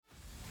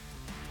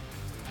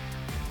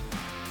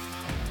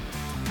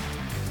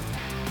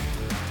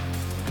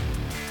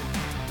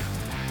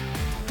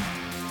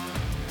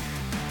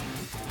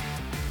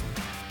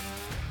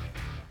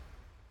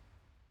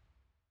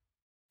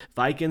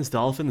Vikings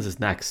Dolphins is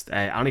next.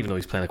 I don't even know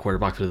who's playing a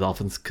quarterback for the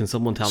Dolphins. Can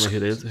someone tell me who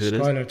it is?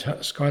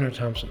 Skylar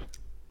Thompson.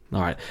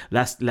 All right,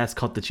 let's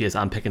cut the chase.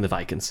 I'm picking the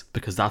Vikings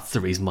because that's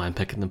the reason why I'm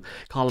picking them.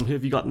 Colin, who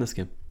have you got in this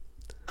game?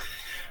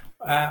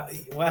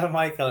 Well,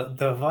 Michael,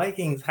 the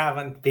Vikings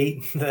haven't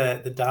beaten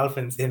the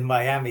Dolphins in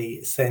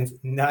Miami since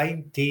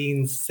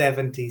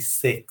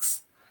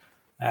 1976.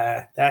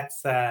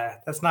 That's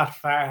not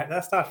far.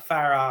 That's not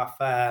far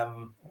off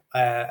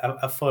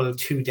a full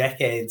 2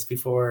 decades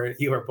before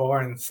you were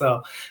born.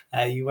 So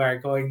you're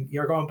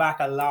going back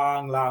a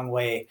long, long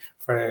way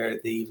for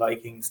the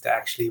Vikings to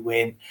actually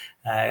win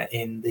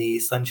in the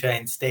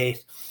Sunshine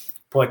State.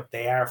 But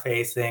they are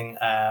facing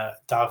a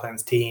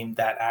Dolphins team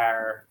that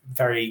are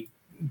very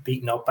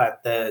beaten up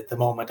at the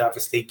moment.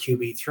 Obviously,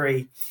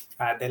 QB3.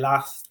 They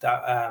lost.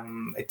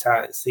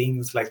 It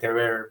seems like they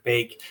were a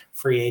big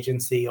free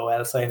agency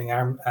OL signing.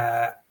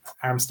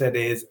 Armstead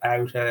is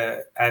out,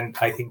 and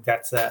I think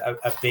that's a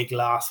big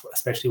loss,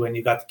 especially when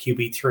you got the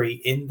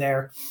QB3 in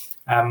there.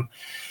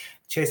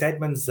 Chase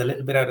Edmonds is a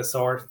little bit out of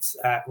sorts.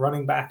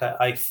 Running back,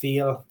 I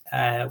feel,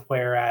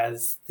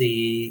 whereas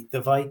the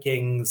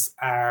Vikings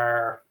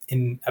are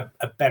in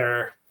a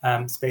better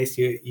space,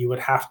 you would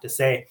have to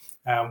say.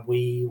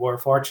 We were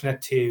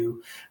fortunate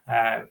to,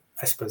 I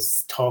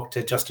suppose, talk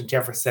to Justin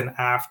Jefferson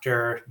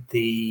after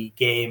the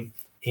game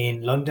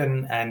in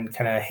London and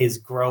kind of his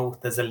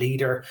growth as a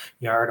leader.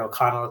 You heard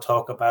O'Connell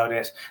talk about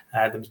it,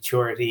 the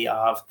maturity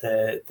of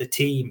the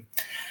team.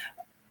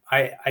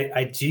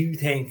 I do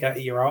think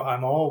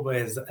I'm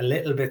always a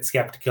little bit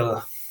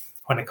skeptical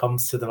when it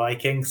comes to the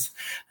Vikings,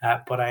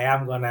 but I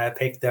am going to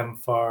pick them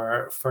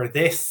for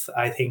this.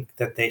 I think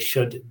that they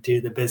should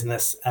do the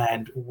business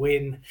and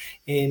win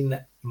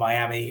in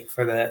Miami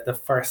for the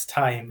first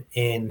time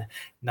in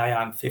nigh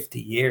on 50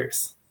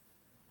 years.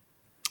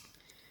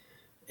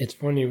 It's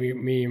funny,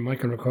 me and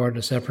Michael recorded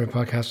a separate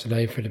podcast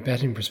today for the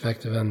betting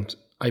perspective, and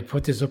I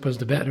put this up as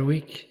the bet of the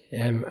week,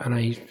 and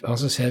I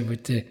also said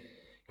with the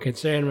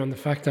concern around the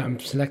fact that I'm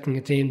selecting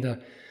a team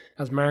that,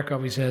 as Mark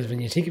always says,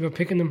 when you think about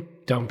picking them,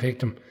 don't pick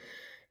them.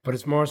 But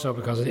it's more so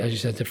because, as you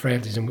said, the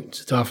frailties and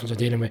the Dolphins are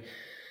dealing with.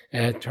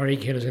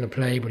 Tyreek Hill is going to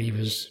play, but he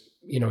was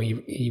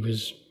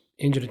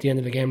injured at the end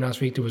of the game last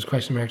week. There was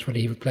question marks whether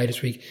he would play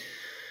this week.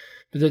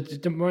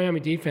 But the Miami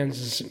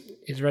defense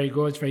is very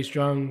good. It's very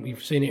strong.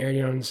 We've seen it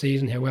earlier on in the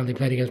season how well they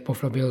played against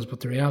Buffalo Bills.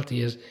 But the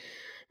reality is,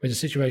 with the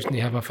situation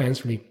they have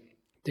offensively,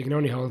 they can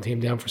only hold the team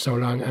down for so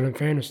long. And in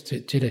fairness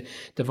to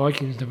the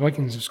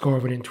Vikings have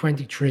scored within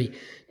 23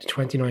 to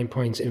 29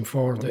 points in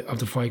 4 of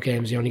the 5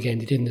 games. The only game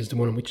they didn't is the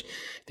one in which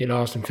they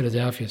lost in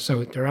Philadelphia.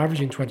 So they're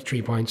averaging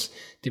 23 points.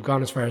 They've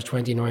gone as far as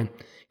 29.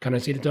 Can I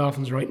see the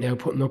Dolphins right now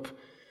putting up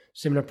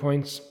similar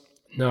points?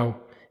 No.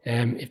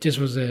 If this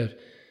was a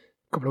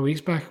couple of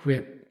weeks back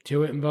with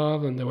Tua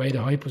involved and the way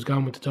the hype was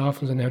gone with the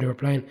Dolphins and how they were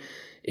playing,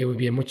 it would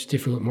be a much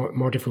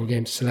more difficult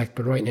game to select.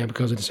 But right now,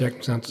 because of the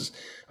circumstances,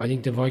 I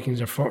think the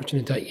Vikings are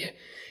fortunate that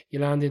you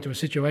land into a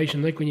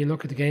situation like when you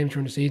look at the games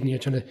during the season, you're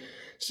trying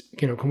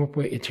to come up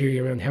with a theory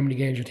around how many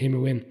games your team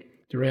will win.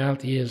 The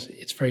reality is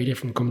it's very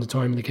different come the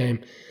time of the game.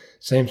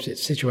 Same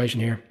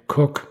situation here.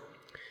 Cook,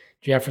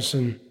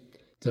 Jefferson,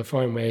 they'll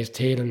find ways.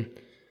 Thielen,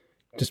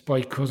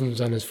 despite Cousins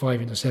and his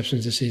 5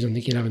 interceptions this season, I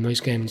think he'll have a nice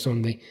game on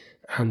Sunday.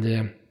 And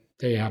there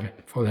you have it,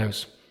 full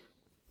house.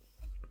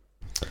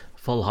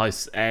 Full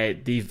house.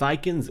 The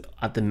Vikings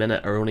at the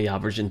minute are only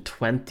averaging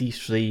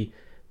 23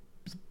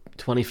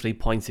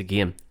 points a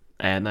game.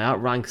 Now that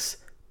ranks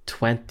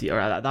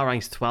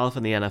 12th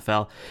in the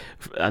NFL.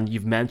 And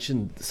you've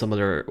mentioned some of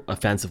their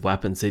offensive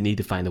weapons. They need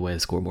to find a way to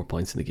score more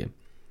points in the game.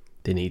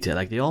 They need to.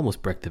 They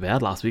almost bricked the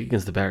bed last week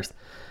against the Bears.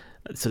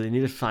 So they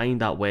need to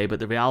find that way. But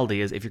the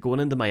reality is, if you're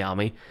going into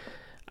Miami,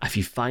 if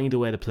you find a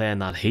way to play in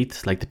that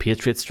heat, like the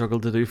Patriots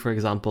struggled to do, for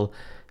example,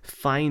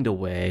 find a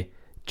way,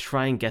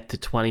 try and get to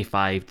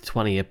 25 to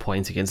 28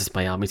 points against this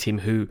Miami team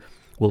who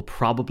will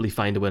probably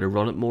find a way to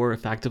run it more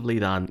effectively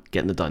than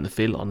getting it down the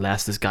field,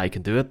 unless this guy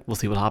can do it. We'll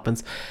see what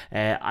happens.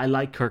 I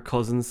like Kirk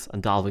Cousins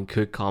and Dalvin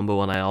Cook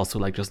combo, and I also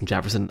like Justin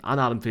Jefferson and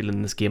Adam Thielen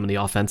in this game in the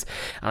offense,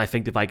 and I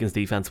think the Vikings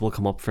defense will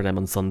come up for them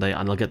on Sunday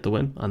and they'll get the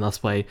win, and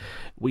that's why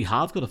we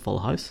have got a full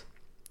house.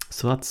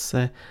 So that's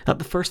that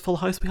the first full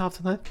house we have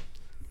tonight?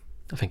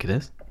 I think it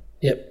is.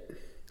 Yep.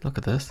 Look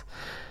at this.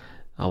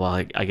 Oh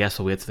well, I guess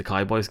we'll wait to the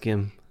Cowboys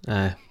game,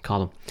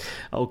 Colin.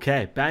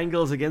 Okay,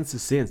 Bengals against the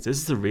Saints.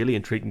 This is a really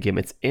intriguing game.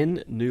 It's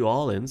in New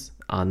Orleans,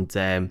 and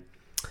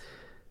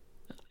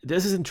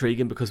this is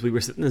intriguing because we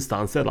were sitting in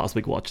Stansted last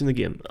week watching the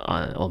game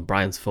on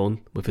Brian's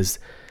phone with his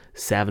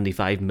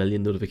 75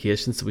 million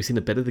notifications, so we've seen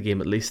a bit of the game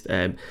at least.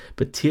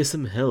 But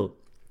Taysom Hill,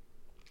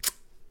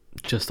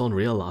 just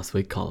unreal last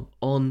week, Colin.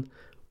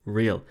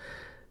 Unreal.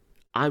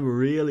 I'm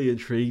really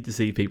intrigued to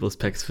see people's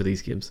picks for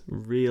these games.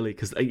 Really,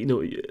 because the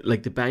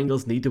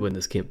Bengals need to win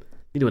this game.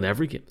 Need to win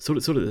every game. So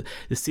the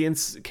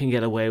Saints can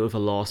get away with a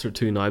loss or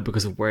two now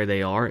because of where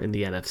they are in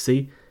the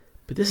NFC.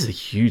 But this is a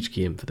huge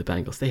game for the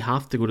Bengals. They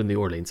have to go to New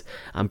Orleans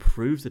and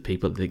prove to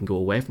people that they can go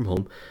away from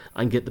home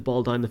and get the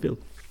ball down the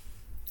field.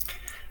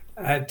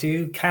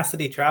 Do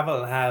Cassidy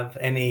Travel have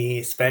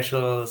any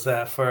specials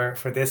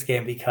for this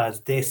game?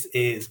 Because this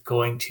is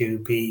going to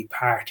be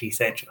party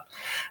central.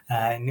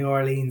 New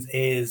Orleans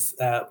is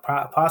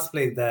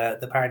possibly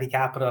the party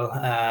capital,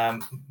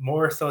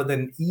 more so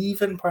than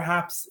even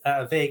perhaps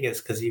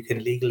Vegas, because you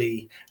can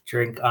legally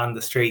drink on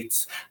the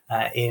streets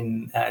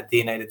in the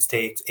United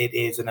States. It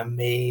is an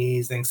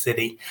amazing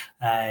city,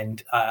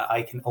 and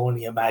I can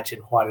only imagine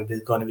what it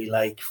is going to be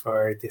like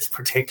for this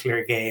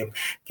particular game.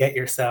 Get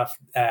yourself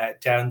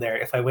down there.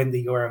 If I win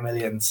the Euro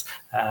Millions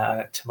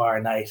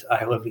tomorrow night,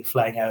 I will be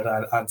flying out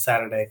on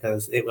Saturday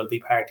because it will be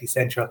party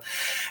central.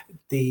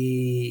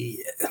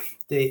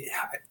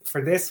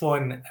 For this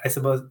one, I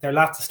suppose there are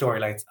lots of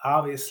storylines.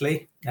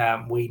 Obviously,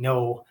 we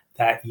know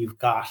that you've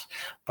got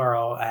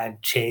Burrow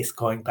and Chase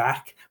going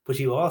back, but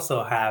you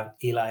also have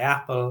Eli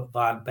Apple,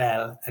 Von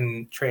Bell,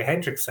 and Trey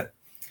Hendrickson.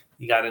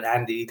 You got an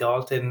Andy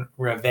Dalton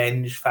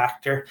revenge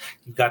factor.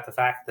 You've got the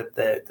fact that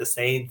the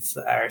Saints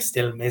are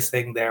still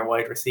missing their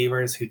wide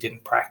receivers who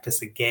didn't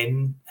practice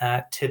again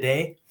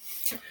today.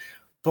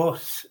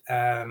 But,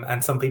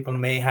 and some people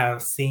may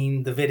have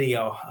seen the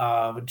video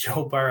of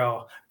Joe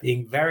Burrow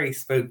being very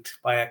spooked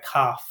by a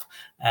cough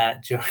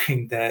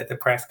during the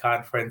press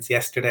conference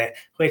yesterday,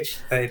 which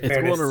it's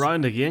going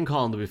around again,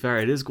 Colin, to be fair.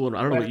 It is going,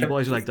 I don't know what you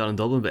boys are like down in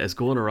Dublin, but it's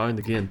going around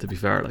again, to be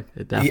fair. Like,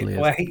 it definitely is.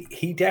 Well,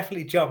 he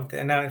definitely jumped.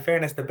 And now, in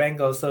fairness, the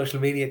Bengals social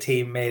media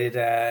team made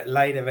it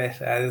light of it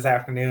this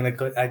afternoon,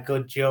 a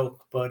good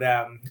joke. But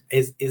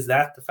is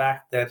that the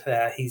fact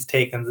that he's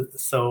taken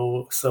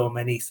so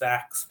many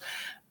sacks?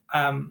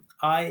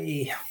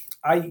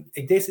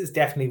 This is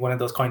definitely one of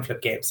those coin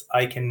flip games.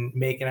 I can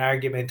make an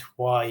argument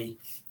why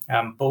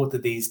both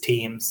of these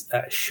teams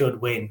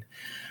should win,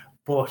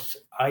 but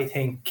I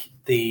think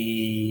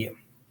the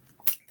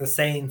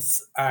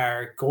Saints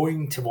are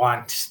going to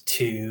want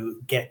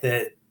to get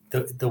the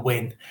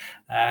win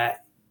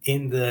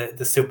in the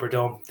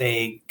Superdome.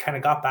 They kind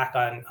of got back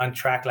on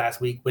track last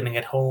week, winning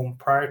at home.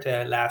 Prior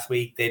to last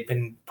week, they'd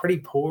been pretty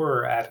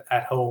poor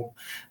at home,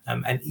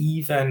 and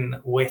even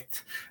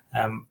with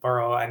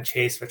Burrow and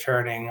Chase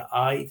returning,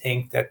 I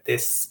think that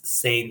this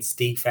Saints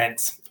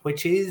defense,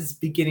 which is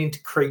beginning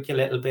to creak a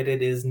little bit,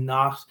 it is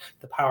not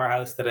the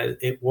powerhouse that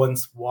it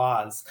once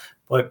was,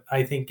 but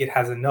I think it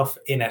has enough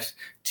in it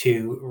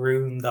to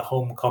ruin the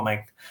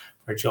homecoming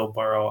for Joe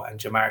Burrow and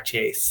Jamar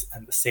Chase,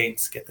 and the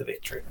Saints get the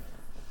victory.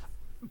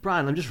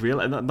 Brian, I'm just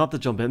realizing, not to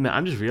jump in, man,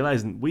 I'm just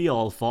realizing we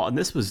all thought, and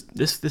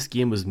this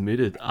game was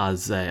mooted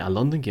as a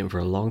London game for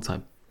a long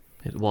time.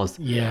 It was.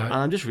 Yeah. And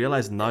I'm just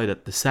realising now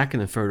that the second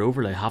and third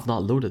overlay have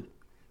not loaded.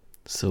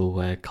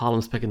 So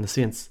Colin's picking the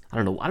Saints.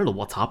 I don't know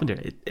what's happened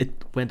here.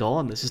 It went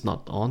on. It's just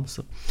not on.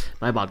 So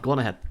my bad. Go on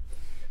ahead.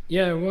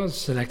 Yeah, it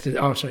was selected.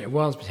 Oh, sorry. It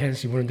was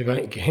potentially one of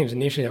the games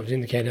initially that was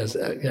indicated as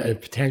a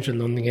potential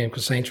London game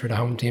because Saints were the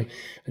home team.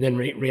 And then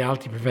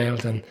reality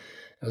prevailed. And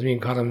as me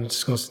and Colin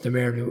discussed, the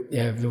mayor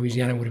of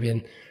Louisiana would have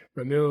been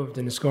removed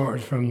and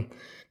escorted from,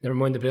 never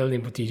mind the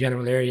building, but the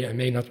general area, and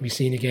may not be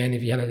seen again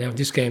if you had allowed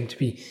this game to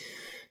be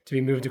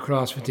moved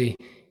across with the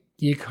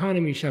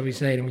economy, shall we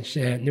say, in which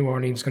New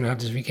Orleans is going to have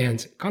this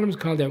weekend. Colin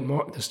called out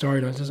more the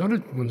storylines. There's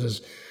other ones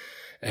as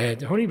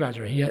the Honey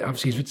Badger. He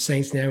obviously is with the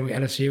Saints now,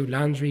 LSU,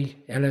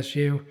 Landry,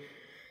 LSU.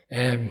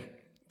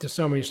 There's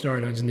so many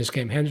storylines in this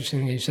game.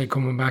 Henderson, he said,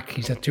 coming back,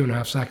 he's had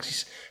 2.5 sacks.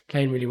 He's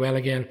playing really well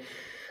again.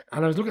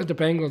 And I was looking at the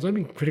Bengals. I've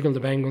been critical of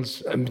the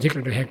Bengals, in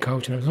particular the head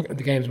coach, and I was looking at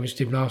the games in which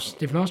they've lost.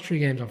 They've lost 3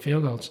 games on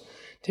field goals.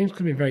 Teams could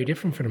have been very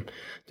different for them.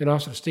 They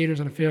lost to the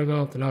Steelers on a field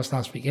goal. They lost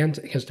last weekend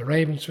against the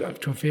Ravens to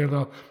a field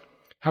goal.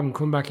 Haven't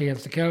come back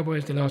against the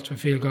Cowboys. They lost to a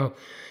field goal.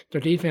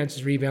 Their defense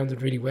has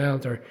rebounded really well.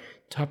 They're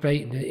top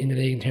 8 in the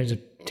league in terms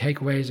of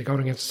takeaways. They're going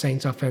against the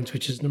Saints offense,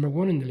 which is number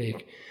 1 in the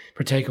league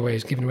for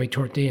takeaways, giving away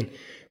 13.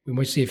 We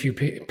might see a few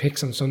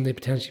picks on Sunday,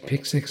 potentially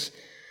pick 6.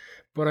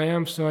 But I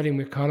am siding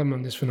with Colin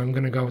on this one. I'm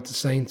going to go with the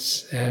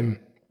Saints.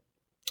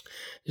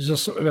 There's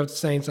just something about the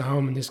Saints at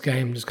home in this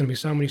game. There's going to be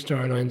so many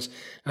storylines.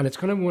 And it's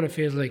kind of one that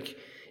feels like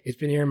it's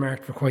been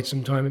earmarked for quite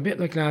some time. A bit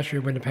like last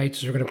year when the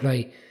Patriots were going to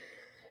play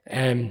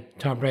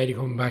Tom Brady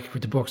coming back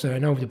with the Bucs. And I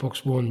know the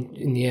Bucs won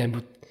in the end,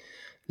 but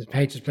the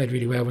Patriots played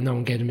really well when no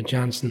one gave them a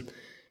chance. And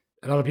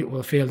a lot of people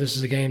will feel this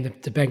is a game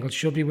that the Bengals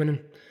should be winning.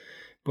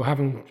 But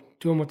having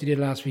done what they did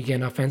last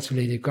weekend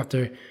offensively, they've got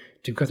their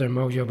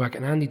mojo back.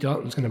 And Andy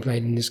Dalton's going to play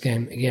in this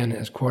game again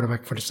as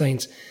quarterback for the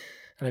Saints.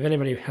 And if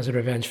anybody has a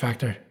revenge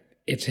factor,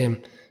 it's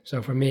him. So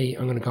for me,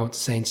 I'm going to go with the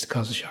Saints to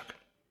cause a shock.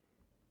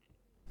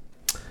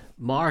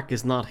 Mark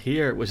is not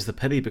here, which is a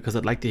pity because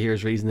I'd like to hear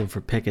his reasoning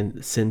for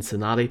picking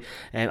Cincinnati.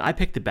 And I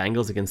picked the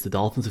Bengals against the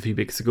Dolphins a few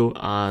weeks ago.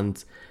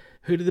 And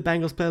who did the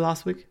Bengals play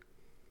last week?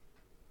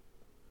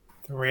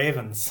 The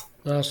Ravens.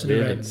 Lost to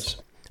the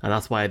Ravens. And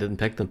that's why I didn't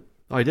pick them.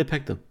 Oh, I did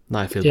pick them. No,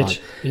 I feel bad.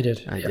 You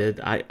did. I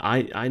did.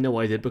 I know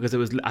I did because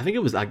I think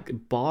it was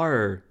like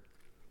bar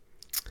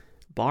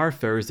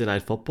Thursday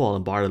night football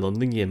and bar the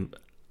London game.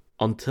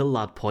 Until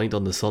that point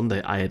on the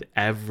Sunday, I had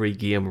every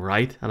game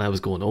right, and I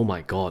was going, oh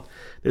my god,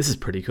 this is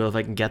pretty cool. If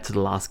I can get to the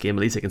last game,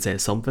 at least I can say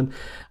something.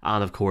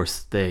 And of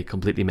course, they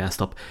completely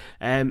messed up.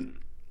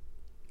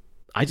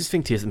 I just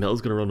think Taysom Hill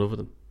is going to run over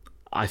them.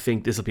 I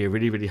think this will be a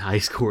really, really high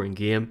scoring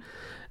game.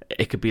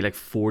 It could be like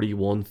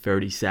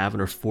 41-37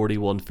 or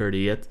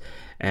 41-38.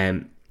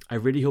 I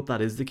really hope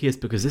that is the case,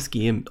 because this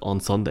game on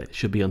Sunday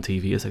should be on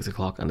TV at 6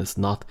 o'clock, and it's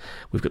not.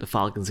 We've got the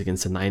Falcons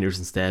against the Niners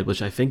instead,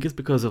 which I think is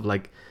because of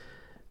like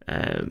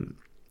the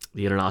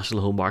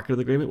international home market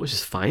agreement, which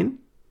is fine.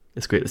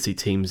 It's great to see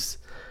teams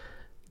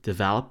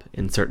develop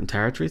in certain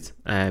territories,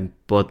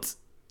 but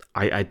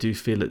I do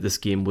feel that this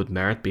game would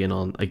merit being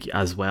on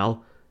as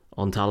well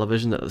on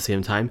television at the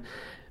same time.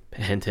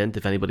 Hint, hint,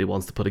 if anybody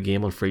wants to put a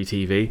game on free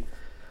TV,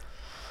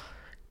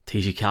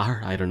 TG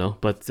Carr, I don't know.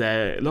 But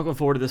looking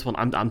forward to this one.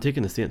 I'm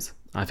taking the Saints.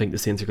 I think the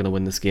Saints are going to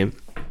win this game.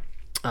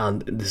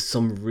 And there's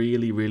some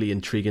really, really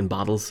intriguing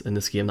battles in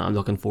this game that I'm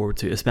looking forward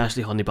to,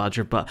 especially Honey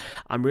Badger. But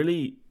I'm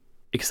really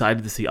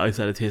excited to see,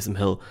 outside of Taysom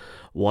Hill,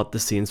 what the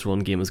Saints run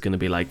game is going to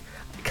be like.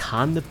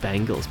 Can the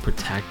Bengals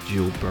protect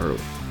Joe Burrow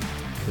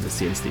for the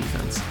Saints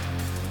defense?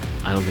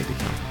 I don't think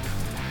they can.